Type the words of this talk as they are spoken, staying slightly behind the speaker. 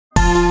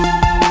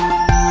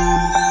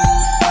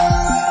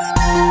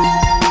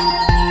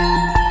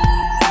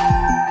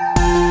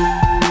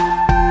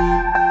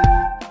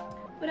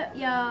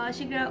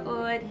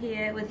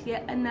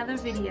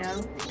another video.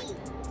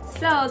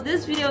 So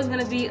this video is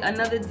gonna be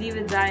another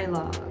Diva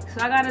dialogue.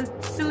 So I got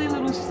a silly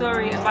little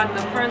story about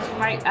the first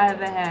fight I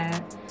ever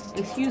had.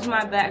 Excuse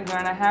my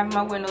background, I have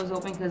my windows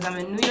open because I'm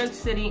in New York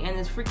City and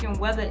this freaking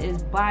weather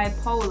is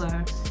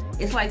bipolar.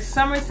 It's like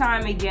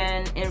summertime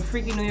again in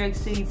freaking New York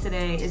City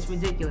today. It's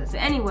ridiculous.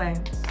 But anyway,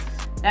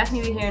 that's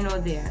neither here nor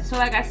there. So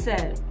like I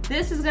said,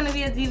 this is gonna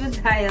be a Diva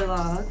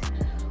dialogue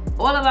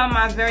all about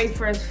my very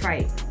first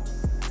fight.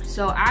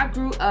 So I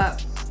grew up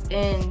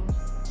in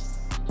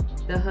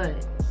the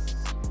hood,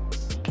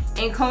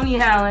 in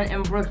Coney Island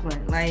and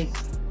Brooklyn. Like,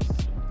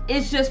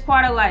 it's just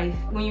part of life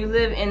when you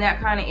live in that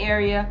kind of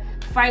area.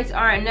 Fights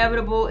are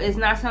inevitable. It's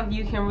not something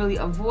you can really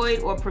avoid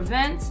or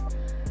prevent.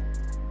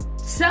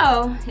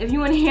 So if you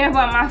want to hear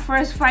about my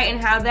first fight and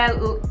how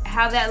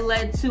that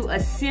led to a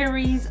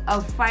series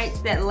of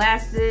fights that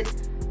lasted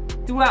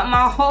throughout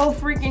my whole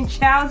freaking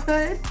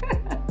childhood.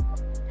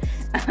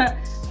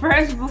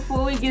 First,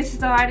 before we get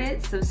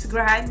started,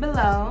 subscribe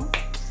below.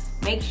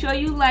 Make sure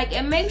you like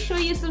and make sure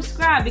you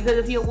subscribe, because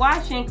if you're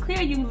watching,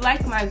 clear you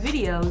like my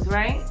videos,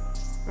 right?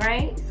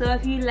 Right? So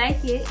if you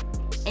like it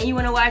and you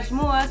want to watch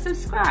more,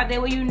 subscribe.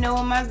 That way you know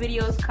when my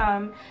videos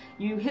come.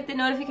 You hit the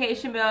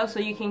notification bell so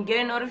you can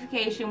get a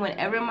notification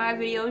whenever my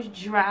videos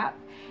drop,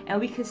 and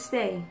we can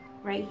stay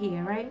right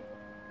here, right?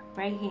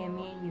 Right here,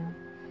 me and you.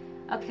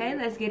 Okay,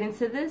 let's get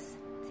into this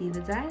Diva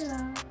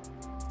dialogue.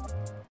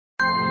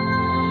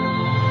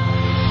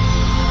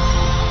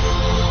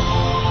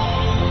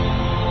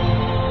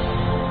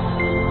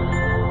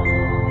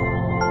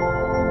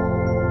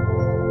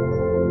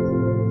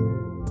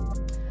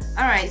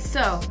 Alright,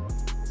 so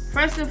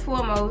first and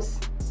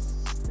foremost,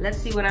 let's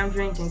see what I'm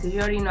drinking, because you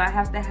already know I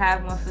have to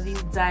have one for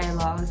these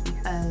dialogues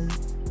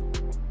because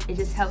it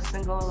just helps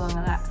them go along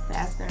a lot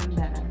faster and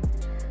better.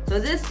 So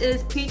this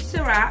is peach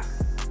Ciroc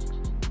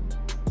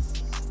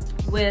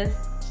with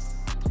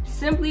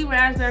simply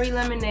raspberry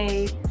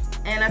lemonade,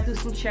 and I threw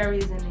some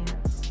cherries in there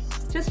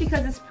just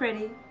because it's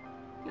pretty.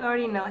 You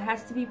already know it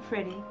has to be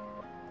pretty.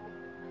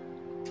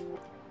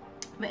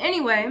 But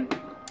anyway,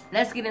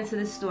 let's get into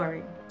this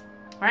story.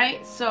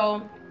 Right,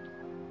 so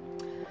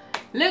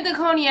lived in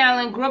Coney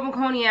Island, grew up in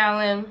Coney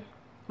Island.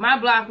 My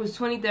block was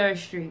 23rd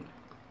Street.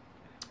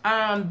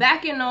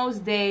 Back in those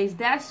days,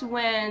 that's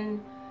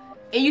when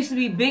it used to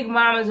be big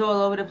mamas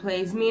all over the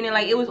place, meaning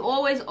like it was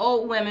always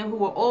old women who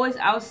were always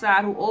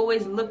outside, who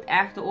always looked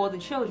after all the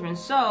children.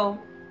 So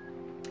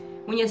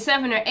when you're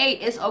 7 or 8,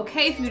 it's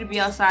okay for you to be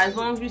outside as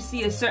long as you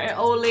see a certain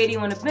old lady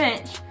on a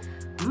bench.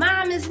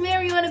 Mom, Miss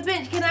Mary on the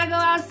bench, can I go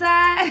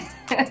outside?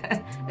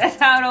 That's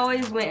how it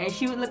always went. And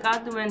she would look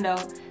out the window,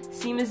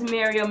 see Miss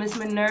Mary or Miss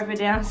Minerva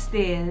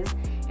downstairs,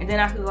 and then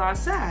I could go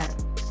outside.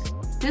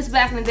 This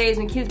back in the days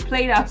when kids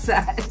played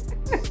outside.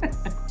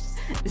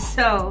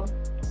 So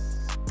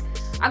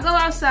I go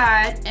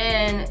outside,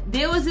 and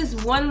there was this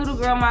one little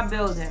girl in my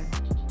building.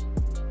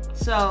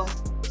 So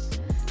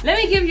let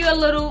me give you a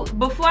little,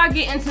 before I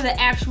get into the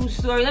actual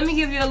story, let me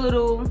give you a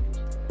little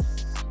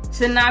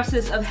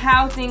synopsis of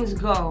how things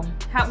go,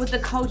 what the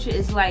culture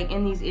is like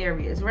in these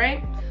areas,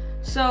 right?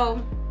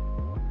 So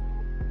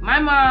my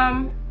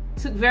mom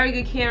took very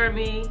good care of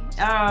me.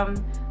 I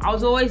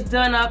was always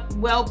done up,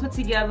 well put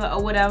together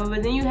or whatever,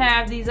 but then you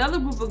have these other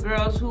group of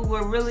girls who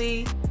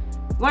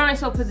weren't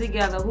so put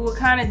together, who were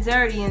kind of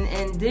dirty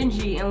and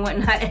dingy and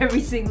whatnot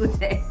every single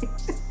day.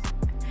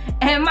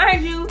 And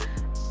mind you,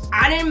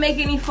 I didn't make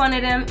any fun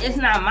of them. It's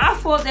not my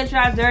fault that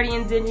y'all dirty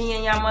and dingy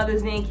and y'all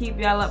mothers didn't keep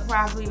y'all up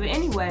properly, but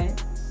anyway,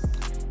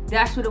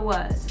 that's what it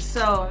was.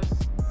 So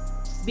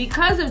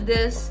because of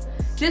this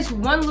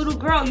one little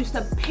girl used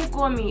to pick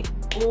on me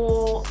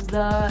all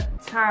the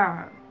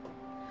time.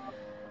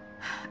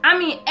 I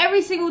mean,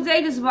 every single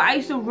day just about, I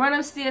used to run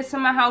upstairs to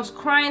my house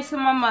crying to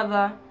my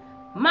mother.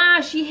 Ma,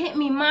 she hit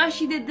me. Ma,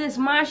 she did this.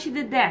 Ma, she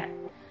did that.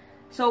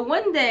 So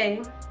one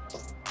day,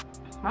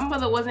 my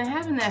mother wasn't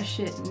having that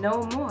shit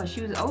no more.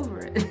 She was over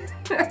it.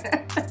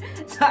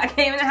 So I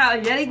came in the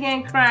house yet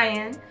again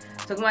crying,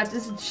 talking about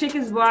this chick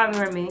is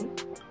bothering me.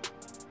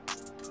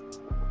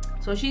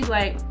 So she's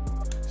like,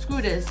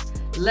 screw this,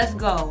 let's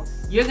go.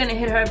 You're gonna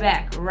hit her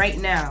back right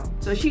now.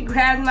 So she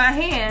grabbed my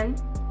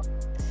hand.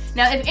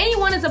 Now, if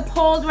anyone is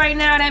appalled right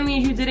now, that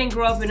means you didn't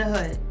grow up in the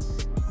hood.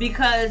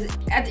 Because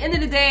at the end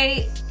of the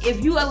day,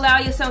 if you allow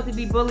yourself to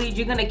be bullied,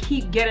 you're gonna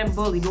keep getting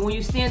bullied. But when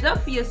you stand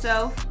up for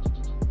yourself,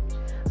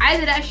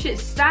 either that shit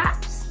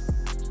stops,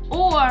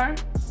 or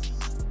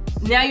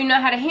now you know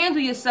how to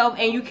handle yourself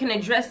and you can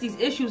address these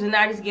issues and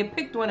not just get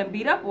picked on and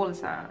beat up all the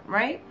time,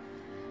 right?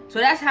 So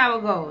that's how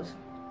it goes.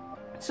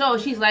 So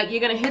she's like, you're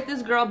going to hit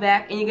this girl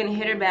back, and you're going to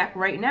hit her back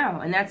right now.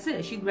 And that's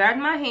it. She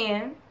grabbed my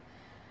hand.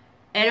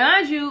 And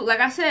mind you, like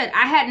I said,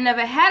 I had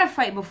never had a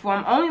fight before.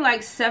 I'm only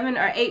like 7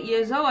 or 8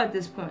 years old at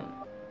this point.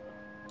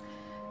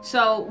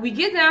 So we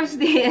get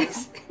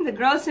downstairs. The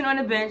girl's sitting on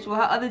the bench with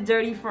her other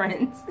dirty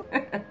friends.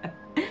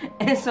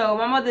 And so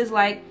my mother's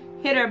like,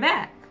 hit her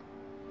back.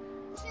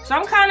 So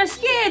I'm kind of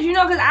scared, you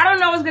know, because I don't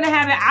know what's going to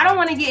happen. I don't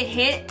want to get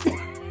hit.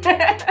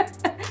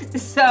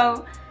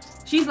 So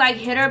she's like,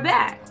 hit her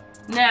back.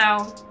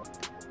 Now,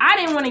 I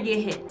didn't want to get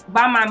hit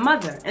by my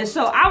mother, and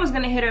so I was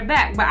gonna hit her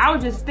back. But I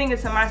was just thinking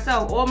to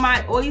myself,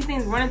 all these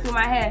things running through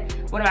my head.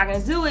 What am I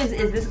gonna do?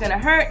 Is this gonna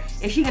hurt?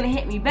 Is she gonna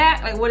hit me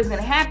back? Like, what is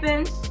gonna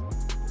happen?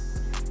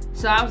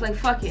 So I was like,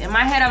 fuck it. In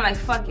my head, I'm like,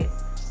 fuck it.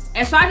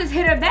 And so I just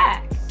hit her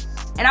back,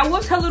 and I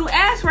whooped her little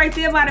ass right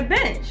there by the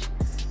bench.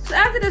 So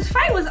after this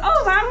fight was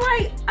over, I'm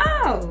like,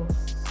 oh,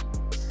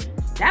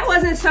 that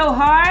wasn't so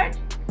hard.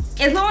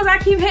 As long as I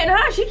keep hitting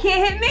her, she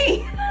can't hit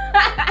me.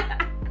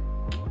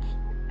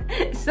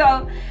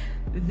 So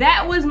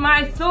that was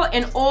my thought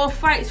in all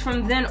fights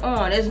from then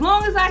on. As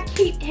long as I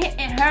keep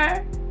hitting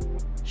her,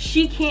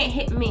 she can't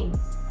hit me.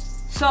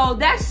 So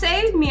that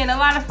saved me in a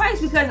lot of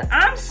fights because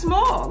I'm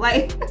small.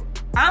 Like,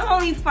 I'm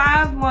only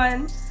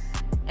 5'1",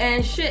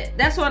 and shit,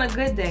 that's on a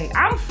good day.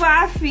 I'm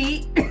 5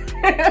 feet.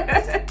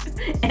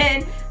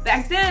 And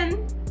back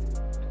then,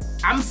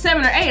 I'm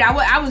 7 or 8.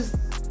 I was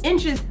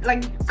inches,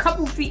 like a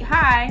couple feet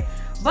high,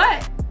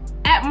 but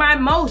at my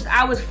most,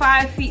 I was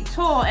 5 feet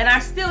tall, and I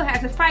still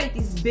had to fight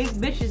these big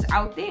bitches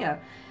out there.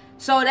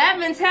 So that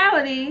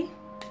mentality,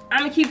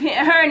 I'm gonna keep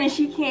hitting her and then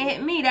she can't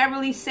hit me, that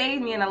really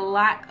saved me in a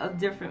lot of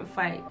different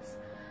fights.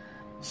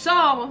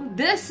 So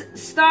this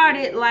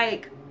started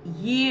like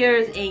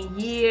years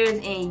and years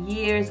and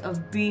years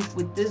of beef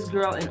with this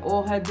girl and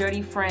all her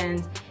dirty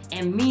friends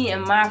and me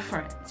and my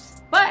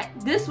friends. But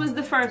this was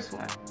the first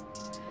one.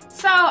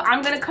 So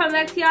I'm gonna come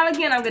back to y'all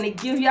again. I'm gonna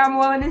give y'all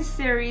more in this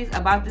series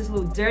about this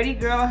little dirty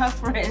girl and her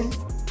friends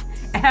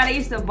and how they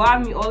used to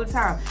bother me all the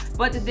time.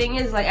 But the thing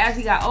is, like, as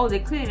we got older,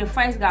 clearly the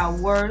fights got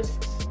worse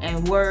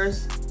and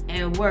worse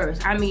and worse.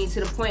 I mean,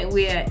 to the point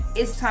where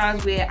it's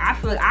times where I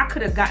feel like I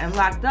could have gotten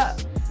locked up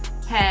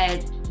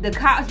had the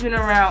cops been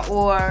around,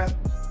 or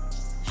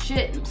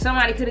shit,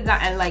 somebody could have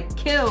gotten like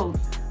killed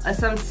or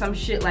some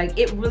shit. Like,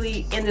 it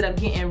really ended up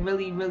getting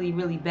really, really,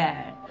 really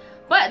bad.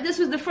 But this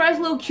was the first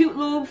little cute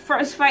little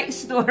first fight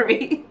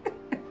story.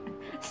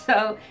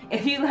 So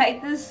if you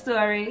like this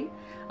story,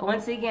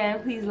 once again,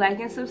 please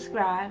like and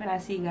subscribe, and I'll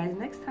see you guys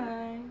next time.